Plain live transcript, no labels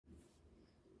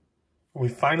We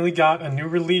finally got a new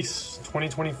release,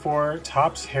 2024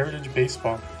 Topps Heritage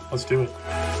Baseball. Let's do it.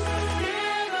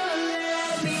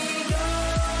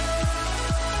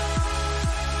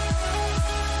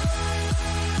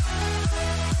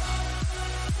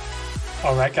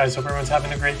 All right, guys, hope everyone's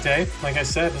having a great day. Like I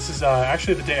said, this is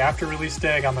actually the day after release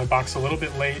day. I got my box a little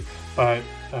bit late, but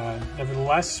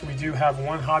nevertheless, we do have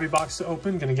one hobby box to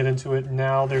open. Gonna get into it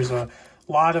now. There's a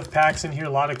lot of packs in here, a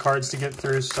lot of cards to get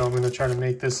through, so I'm gonna try to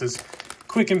make this as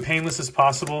quick and painless as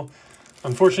possible.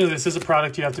 Unfortunately, this is a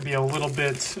product you have to be a little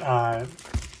bit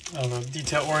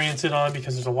detail oriented on,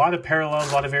 because there's a lot of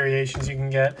parallels, a lot of variations you can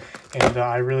get, and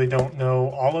I really don't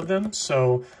know all of them,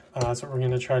 so that's what we're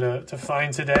going to try to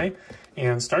find today.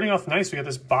 And starting off nice, we got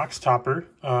this box topper,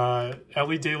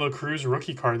 Elly De La Cruz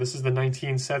rookie card. This is the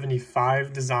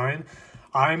 1975 design.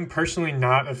 I'm personally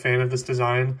not a fan of this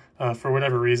design for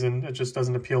whatever reason. It just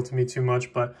doesn't appeal to me too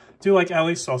much, but I do like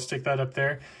Elly, so I'll stick that up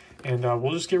there. And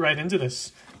we'll just get right into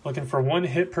this. Looking for one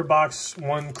hit per box,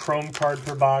 one chrome card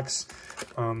per box.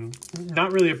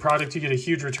 Not really a product you get a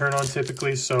huge return on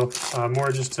typically, so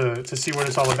more just to see what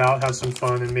it's all about, have some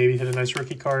fun, and maybe hit a nice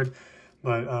rookie card.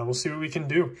 But we'll see what we can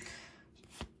do.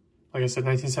 Like I said,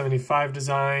 1975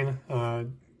 design. A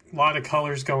lot of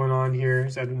colors going on here.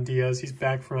 There's Edwin Diaz. He's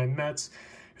back for my Mets.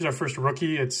 Here's our first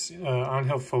rookie. It's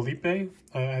Angel Felipe.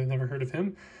 I've never heard of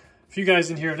him. A few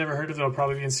guys in here I've never heard of. They'll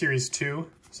probably be in Series 2,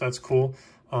 so that's cool.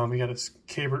 We got a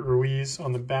Keibert Ruiz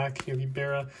on the back, Yogi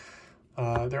Berra.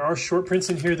 There are short prints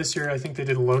in here this year. I think they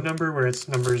did a low number where it's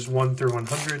numbers 1 through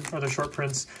 100 are the short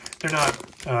prints. They're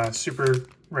not super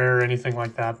rare or anything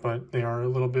like that, but they are a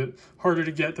little bit harder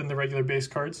to get than the regular base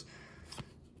cards.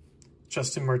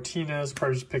 Justin Martinez,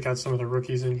 probably just pick out some of the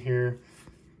rookies in here.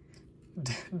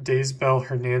 Daysbel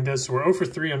Hernandez. So we're 0 for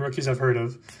 3 on rookies I've heard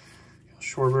of.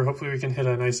 Schwarber, hopefully we can hit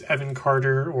a nice Evan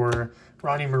Carter or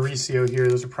Ronnie Mauricio here.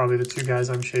 Those are probably the two guys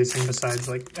I'm chasing besides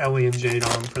like Elly and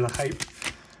Jadon for the hype.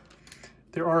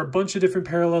 There are a bunch of different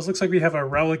parallels. Looks like we have a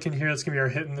relic in here. That's going to be our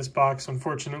hit in this box,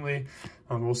 unfortunately.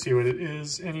 We'll see what it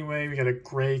is anyway. We got a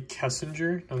Gray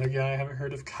Kessinger, another guy I haven't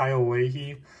heard of, Kyle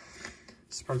Leahy,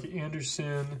 Sparky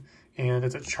Anderson, and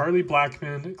it's a Charlie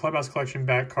Blackmon Clubhouse Collection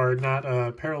back card, not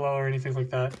a parallel or anything like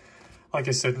that. Like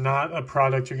I said, not a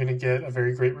product you're going to get a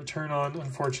very great return on,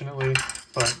 unfortunately,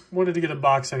 but wanted to get a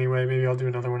box anyway. Maybe I'll do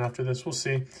another one after this. We'll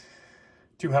see.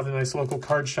 Do have a nice local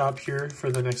card shop here for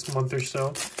the next month or so.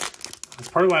 That's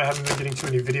part of why I haven't been getting too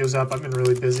many videos up. I've been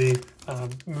really busy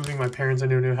moving my parents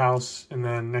into a new house, and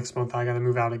then next month I got to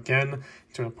move out again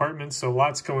to an apartment, so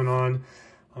lots going on.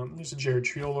 There's a Jared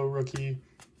Triolo rookie.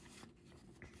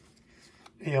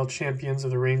 AL Champions of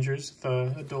the Rangers,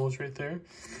 the Adoles right there.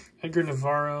 Edgar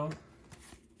Navarro.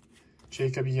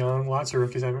 Jacob Young, lots of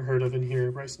rookies I haven't heard of in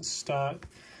here. Bryson Stott.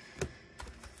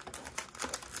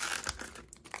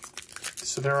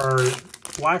 So there are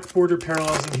black border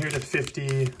parallels in here to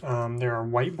 50. There are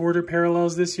white border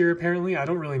parallels this year, apparently. I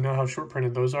don't really know how short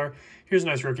printed those are. Here's a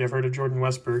nice rookie I've heard of, Jordan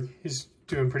Westberg. He's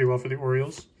doing pretty well for the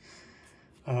Orioles.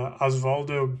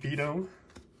 Osvaldo Bido.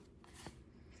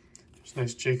 There's a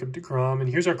nice Jacob deGrom. And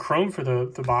here's our chrome for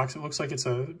the box. It looks like it's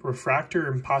a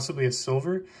refractor and possibly a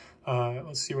silver.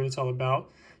 Let's see what it's all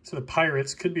about. So the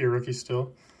Pirates could be a rookie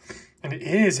still. And it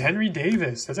is Henry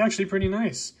Davis. That's actually pretty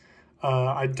nice.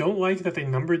 I don't like that they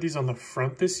numbered these on the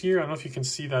front this year. I don't know if you can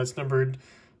see that. It's numbered,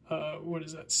 what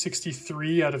is that,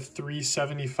 63 out of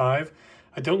 375.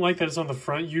 I don't like that it's on the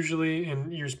front. Usually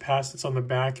in years past, it's on the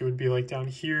back. It would be like down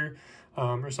here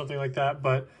or something like that.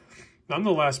 But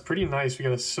nonetheless, pretty nice. We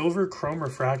got a silver chrome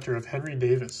refractor of Henry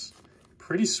Davis.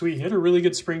 Pretty sweet. He had a really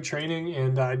good spring training,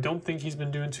 and I don't think he's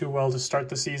been doing too well to start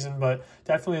the season, but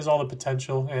definitely has all the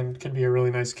potential and could be a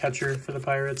really nice catcher for the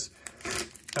Pirates.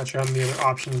 Not sure how many other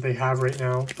options they have right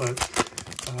now, but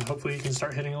hopefully he can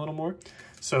start hitting a little more.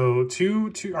 So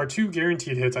our two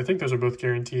guaranteed hits, I think those are both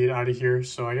guaranteed out of here,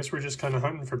 so I guess we're just kind of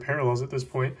hunting for parallels at this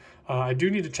point. I do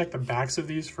need to check the backs of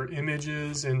these for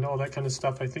images and all that kind of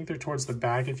stuff. I think they're towards the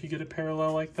back if you get a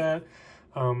parallel like that.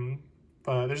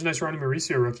 But there's a nice Ronnie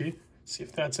Mauricio rookie. See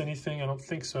if that's anything. I don't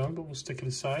think so, but we'll stick it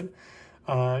aside.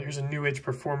 Here's a New Age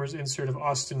Performers insert of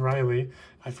Austin Riley.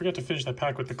 I forgot to finish that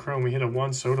pack with the chrome. We hit a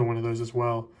Juan Soto one of those as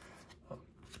well.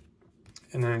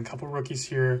 And then a couple rookies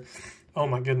here. Oh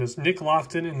my goodness. Nick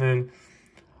Lofton and then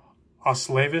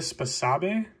Oslevis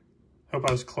Basabe. Hope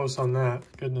I was close on that.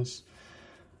 Goodness.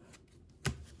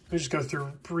 Let me just go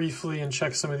through briefly and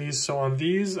check some of these. So on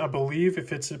these, I believe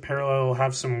if it's a parallel, it'll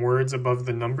have some words above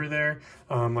the number there,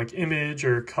 like image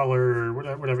or color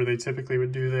or whatever they typically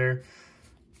would do there.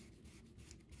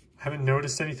 I haven't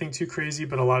noticed anything too crazy,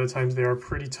 but a lot of times they are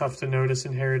pretty tough to notice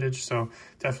in Heritage, so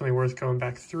definitely worth going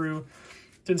back through.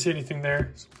 Didn't see anything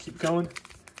there, so we'll keep going.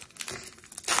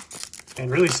 And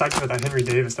really psyched about that Henry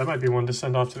Davis. That might be one to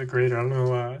send off to the grader. I don't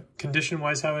know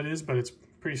condition-wise how it is, but it's a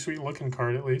pretty sweet-looking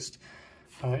card at least.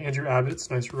 Andrew Abbott's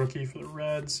nice rookie for the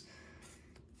Reds.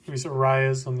 Luis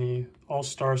Arias on the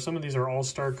All-Star. Some of these are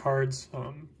All-Star cards.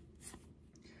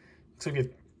 Looks like we have,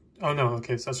 oh no,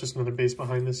 okay, so that's just another base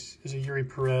behind this. There's a Yuri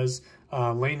Perez,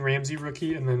 Lane Ramsey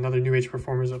rookie, and then another New Age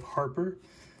Performers of Harper,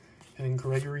 and then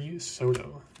Gregory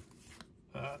Soto.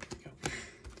 There we go.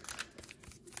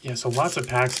 Yeah, so lots of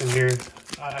packs in here.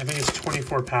 I think it's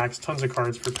 24 packs, tons of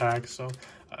cards per pack, so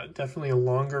definitely a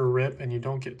longer rip, and you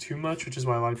don't get too much, which is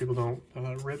why a lot of people don't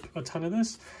rip a ton of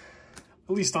this,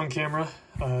 at least on camera.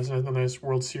 There's a nice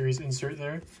World Series insert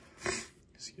there.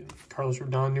 Carlos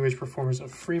Rodon, New Age Performers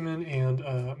of Freeman, and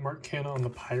Mark Canha on the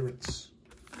Pirates.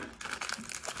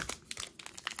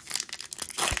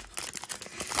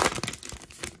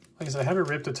 Like I said, I haven't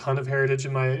ripped a ton of Heritage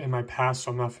in my past,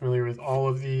 so I'm not familiar with all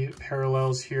of the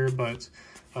parallels here, but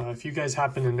if you guys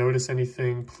happen to notice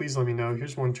anything, please let me know.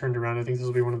 Here's one turned around. I think this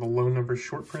will be one of the low number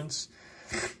short prints.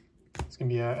 It's going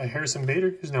to be a Harrison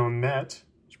Bader, who's now a Met.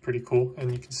 It's pretty cool.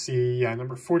 And you can see, yeah,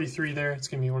 number 43 there. It's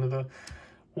going to be one of the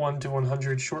 1 to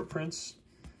 100 short prints.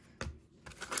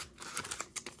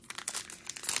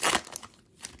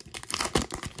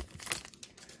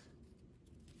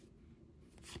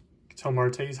 Ketel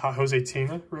Marte's Jose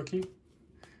Tena rookie.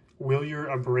 Wilyer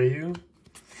Abreu.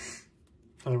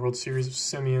 Another World Series of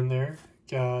Simeon there.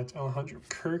 Got Alejandro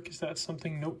Kirk. Is that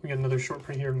something? Nope. We got another short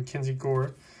print here. Mackenzie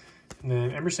Gore. And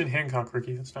then Emerson Hancock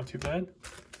rookie. That's not too bad.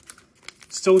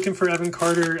 Still looking for Evan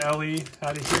Carter, Ellie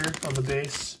out of here on the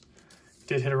base.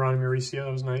 Did hit Ronnie Mauricio.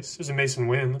 That was nice. There's a Mason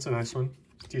Wynn. That's a nice one.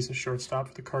 Decent shortstop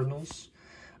for the Cardinals.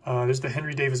 There's the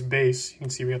Henry Davis base. You can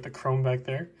see we got the chrome back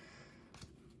there.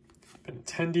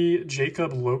 Benintendi,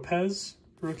 Jacob Lopez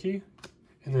rookie.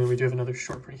 And then we do have another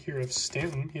short print here of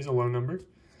Stanton. He's a low number.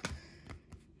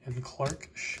 And Clark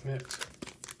Schmidt.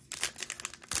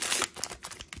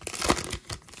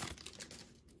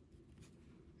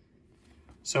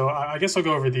 So I guess I'll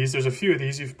go over these. There's a few of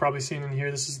these you've probably seen in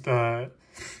here. This is the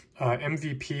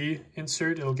MVP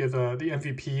insert. It'll give the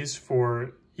MVPs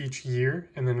for each year,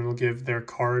 and then it'll give their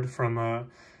card from a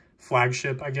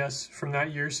flagship, I guess, from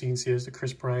that year. So you can see there's the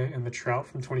Chris Bryant and the Trout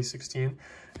from 2016.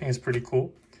 I think it's pretty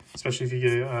cool, especially if you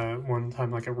get one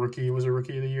time like a rookie was a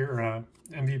rookie of the year, or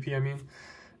MVP, I mean.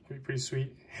 That'd be pretty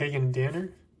sweet. Hagen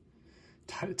Danner,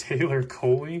 Taylor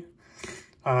Coley.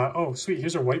 Oh, sweet.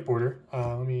 Here's our white border.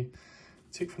 Let me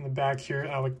take from the back here,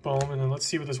 Alec Bohm, and then let's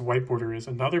see what this white border is.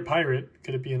 Another Pirate.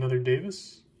 Could it be another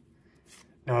Davis?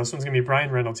 No, this one's going to be Brian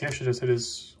Reynolds. He actually just hit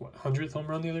his, what, 100th home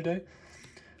run the other day?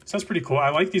 So that's pretty cool.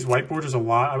 I like these white borders a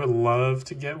lot. I would love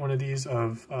to get one of these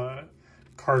of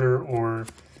Carter or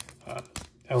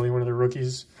Ellie, one of the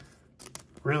rookies.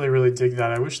 Really, really dig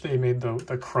that. I wish they made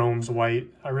the chromes white.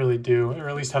 I really do. Or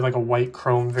at least have like a white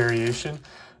chrome variation.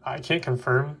 I can't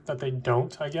confirm that they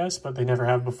don't, I guess, but they never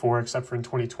have before except for in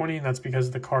 2020, and that's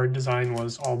because the card design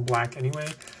was all black anyway.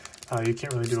 You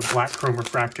can't really do a black chrome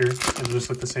refractor. It'll just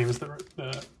look the same as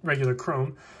the regular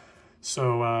chrome.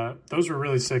 So those were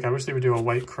really sick. I wish they would do a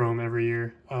white chrome every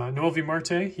year. Noel V.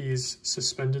 Marte, he's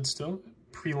suspended still.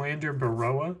 Prelander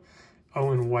Baroa,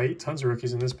 Owen White, tons of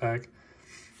rookies in this pack.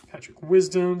 Patrick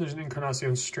Wisdom, there's an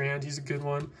Encarnacion Strand, he's a good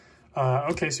one.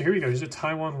 Okay, so here we go. Here's a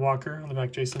Taiwan Walker on the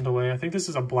back, Jason DeLay. I think this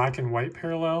is a black and white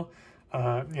parallel.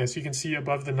 Yeah, so you can see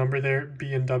above the number there,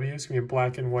 B and W. It's going to be a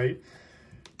black and white.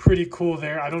 Pretty cool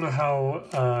there. I don't know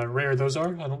how rare those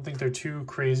are. I don't think they're too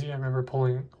crazy. I remember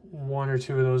pulling 1 or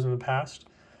 2 of those in the past.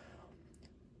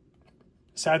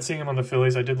 Sad seeing him on the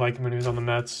Phillies. I did like him when he was on the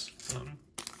Mets.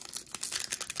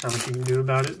 Not much you can do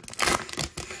about it.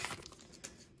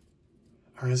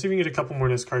 All right, let's see if we can get a couple more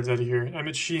nice cards out of here.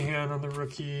 Emmett Sheehan on the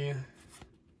rookie.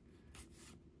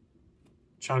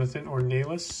 Jonathan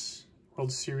Ornelas,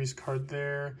 World Series card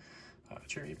there.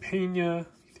 Jeremy Pena,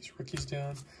 get these rookies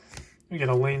down. We got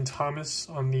a Lane Thomas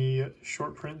on the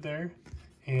short print there.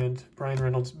 And Brian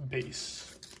Reynolds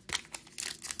base.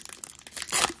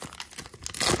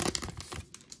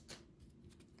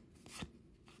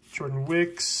 Jordan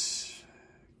Wicks.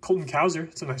 Colton Cowser,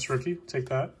 it's a nice rookie, take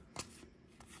that.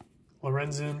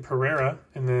 Lorenzen Pereira,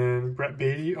 and then Brett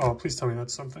Beatty. Oh, please tell me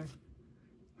that's something.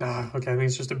 Nah, okay, I think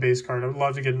it's just a base card. I would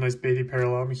love to get a nice Beatty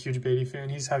parallel. I'm a huge Beatty fan.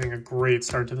 He's having a great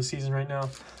start to the season right now.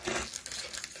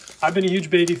 I've been a huge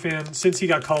Beatty fan since he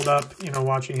got called up, you know,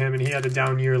 watching him, and he had a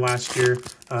down year last year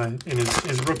in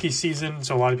his rookie season,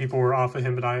 so a lot of people were off of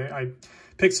him, but I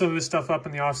picked some of his stuff up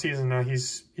in the offseason. Now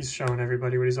he's showing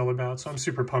everybody what he's all about, so I'm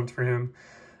super pumped for him.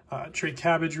 Trey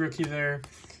Cabbage rookie there.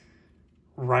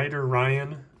 Ryder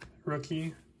Ryan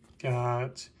rookie.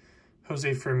 Got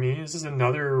Jose Fermin. This is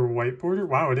another white border.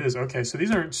 Wow, it is. Okay, so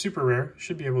these aren't super rare.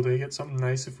 Should be able to get something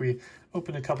nice if we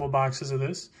open a couple boxes of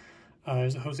this.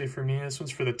 There's a Jose Fermin. This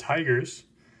one's for the Tigers.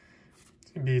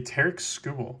 It's going to be Tarek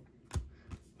Skubal.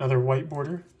 Another white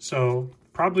border. So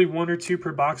probably 1 or 2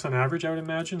 per box on average, I would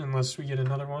imagine, unless we get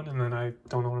another one, and then I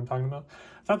don't know what I'm talking about.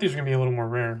 I thought these were going to be a little more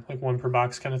rare, like 1 per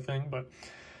box kind of thing, but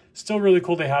still really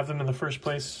cool they have them in the first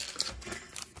place,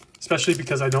 especially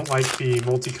because I don't like the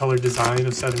multicolored design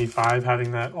of 75.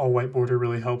 Having that all-white border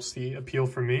really helps the appeal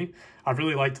for me. I've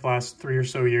really liked the last 3 or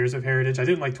so years of Heritage. I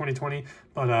didn't like 2020,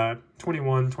 but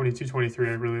 21, 22, 23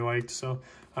 I really liked. So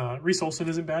Reese Olson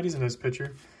isn't bad. He's a nice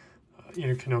pitcher.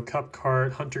 Cano Cup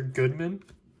card, Hunter Goodman.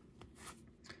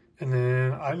 And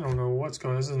then I don't know what's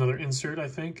going on. This is another insert, I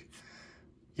think.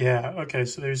 Yeah, okay,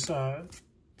 so there's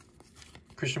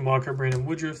Christian Walker, Brandon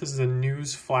Woodruff. This is a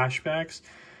news flashbacks.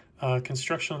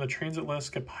 Construction on the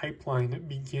Trans-Alaska Pipeline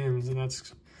begins, and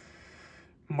that's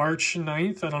March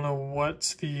 9th. I don't know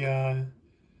what the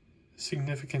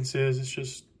significance is. It's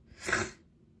just,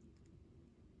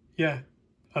 yeah,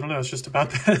 I don't know. It's just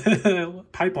about the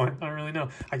pipeline. I don't really know.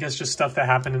 I guess just stuff that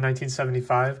happened in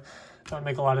 1975. That would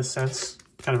make a lot of sense.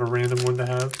 Kind of a random one to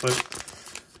have, but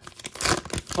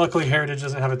luckily Heritage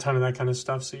doesn't have a ton of that kind of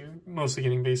stuff, so you're mostly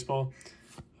getting baseball.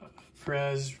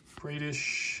 Perez,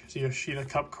 Bradish, Yoshida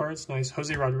Cup cards, nice.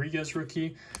 Jose Rodriguez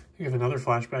rookie. We have another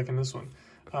flashback in this one.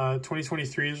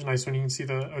 2023 is a nice one. You can see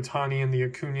the Ohtani and the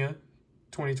Acuna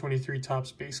 2023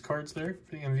 Topps base cards there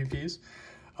for the MVPs.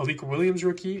 Alec Williams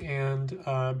rookie and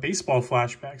baseball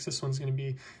flashbacks. This one's going to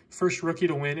be first rookie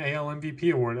to win AL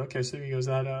MVP award. Okay, so there he goes.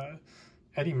 That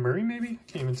Eddie Murray, maybe? I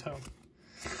can't even tell.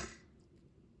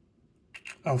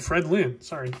 Oh, Fred Lynn.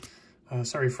 Sorry.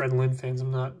 Sorry, Fred Lynn fans.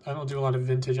 I don't do a lot of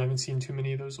vintage. I haven't seen too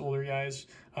many of those older guys.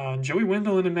 Joey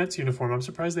Wendell in a Mets uniform. I'm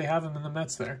surprised they have him in the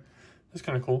Mets there. That's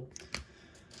kind of cool.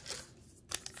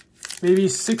 Maybe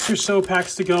 6 or so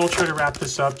packs to go. I'll try to wrap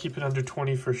this up. Keep it under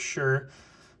 20 for sure.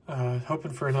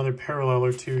 Hoping for another parallel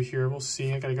or 2 here. We'll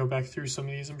see. I got to go back through some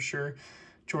of these, I'm sure.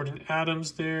 Jordan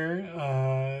Adams there.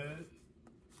 I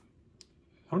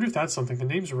wonder if that's something. The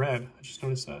name's red. I just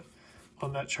noticed that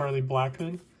on that Charlie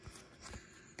Blackmon.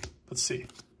 Let's see.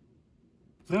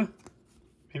 No,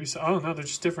 maybe so. Oh, no, they're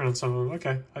just different on some of them.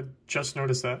 Okay, I just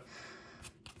noticed that.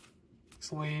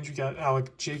 Lange, we got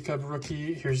Alec Jacob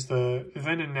rookie. Here's the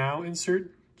Then and Now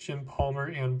insert. Jim Palmer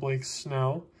and Blake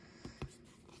Snell.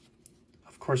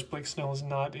 Of course, Blake Snell is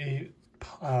not a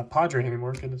Padre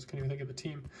anymore. Goodness, couldn't even think of a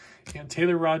team. And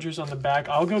Taylor Rogers on the back.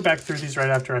 I'll go back through these right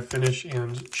after I finish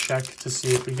and check to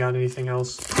see if we got anything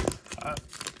else.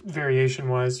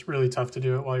 Variation-wise, really tough to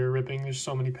do it while you're ripping. There's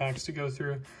so many packs to go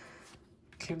through.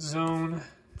 Kent Zone,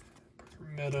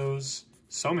 Meadows.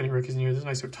 So many rookies in here. This is a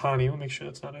nice Ohtani. We'll make sure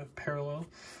that's not a parallel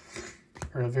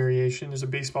or a variation. There's a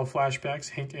baseball flashbacks.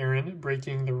 Hank Aaron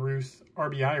breaking the Ruth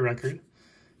RBI record.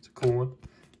 It's a cool one.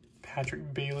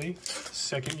 Patrick Bailey,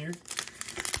 second year.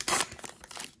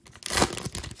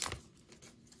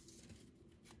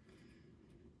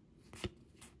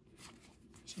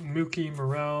 Mookie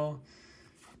Morel,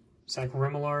 Zach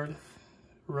Remillard,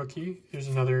 rookie. Here's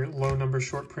another low number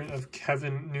short print of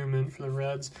Kevin Newman for the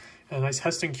Reds. And a nice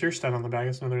Heston Kjerstad on the back.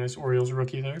 That's another nice Orioles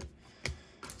rookie there.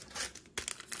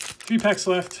 3 packs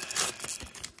left.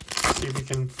 Let's see if we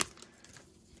can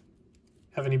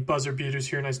have any buzzer beaters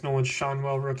here. Nice Nolan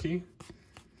Schanuel rookie.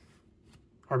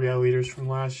 RBI leaders from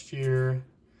last year.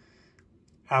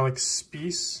 Alex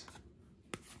Spies.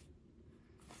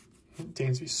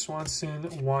 Dansby Swanson.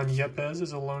 Juan Yepes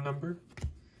is a low number.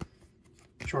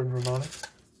 Jordan Romano.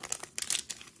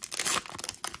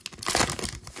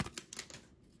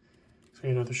 So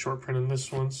another short print in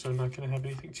this one, so not going to have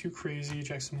anything too crazy.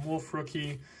 Jackson Wolf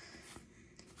rookie.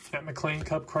 Matt McClain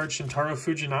Cup card. Shintaro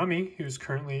Fujinami, who's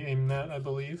currently a Met, I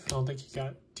believe. I don't think he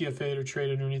got DFA'd or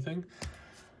traded or anything.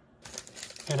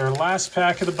 And our last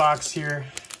pack of the box here.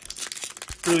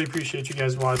 Really appreciate you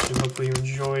guys watching. Hopefully you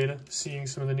enjoyed seeing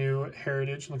some of the new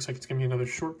Heritage. Looks like it's going to be another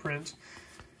short print.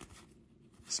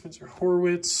 Spencer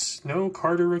Horwitz. No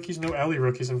Carter rookies, no Ellie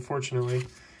rookies, unfortunately.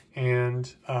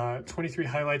 And 23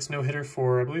 highlights, no hitter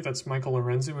for, I believe that's Michael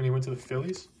Lorenzen when he went to the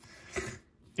Phillies.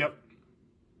 Yep.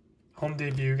 Home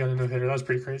debut, got a no hitter. That was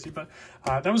pretty crazy. But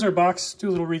that was our box. Do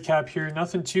a little recap here.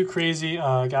 Nothing too crazy.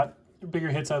 Got bigger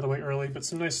hits out of the way early, but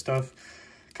some nice stuff.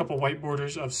 A couple white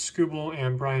borders of Skubal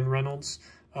and Brian Reynolds.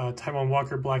 Taijuan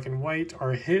Walker black and white.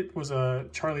 Our hit was a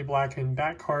Charlie Blackmon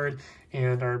back card,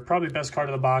 and our probably best card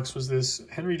of the box was this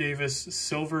Henry Davis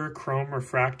silver chrome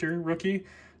refractor rookie.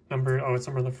 It's number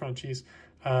on the front, geez.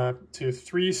 to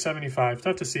 375.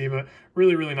 Tough to see, but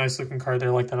really, really nice looking card there.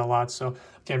 I like that a lot. So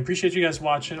again, appreciate you guys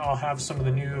watching. I'll have some of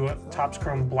the new Topps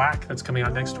Chrome Black that's coming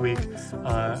out next week,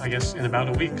 I guess in about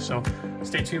a week. So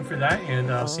stay tuned for that,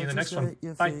 and I'll see you in the next one.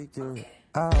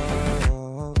 Bye.